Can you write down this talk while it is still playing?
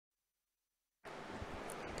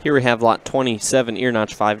Here we have lot 27, ear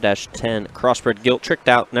notch 5-10, crossbred gilt, tricked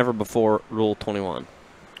out, never before, rule 21.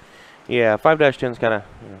 Yeah, 5-10's kind of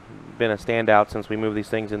been a standout since we moved these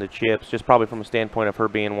things into chips, just probably from a standpoint of her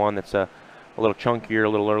being one that's a little chunkier, a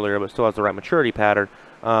little earlier, but still has the right maturity pattern.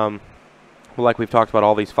 Like we've talked about,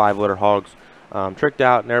 all these 5-litter hogs, tricked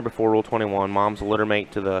out, never before, rule 21. Mom's a litter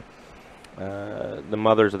mate to the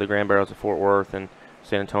mothers of the Grand Barrels of Fort Worth and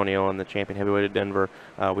San Antonio and the champion heavyweight of Denver.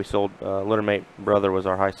 We sold littermate brother was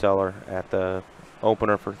our high seller at the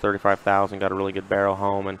opener for $35,000. Got a really good barrel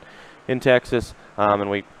home and in Texas, and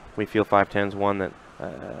we feel 510's one that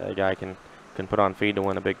a guy can put on feed to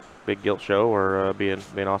win a big gilt show or be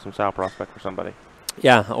an awesome sow prospect for somebody.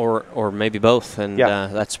 Yeah, or maybe both, and yeah.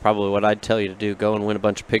 That's probably what I'd tell you to do. Go and win a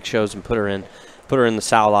bunch of pig shows and put her in the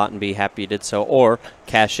sow lot and be happy you did so, or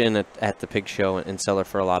cash in at the pig show and sell her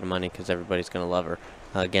for a lot of money because everybody's going to love her.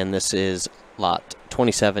 Again, this is lot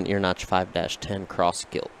 27, ear notch 5-10, cross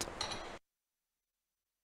gilt.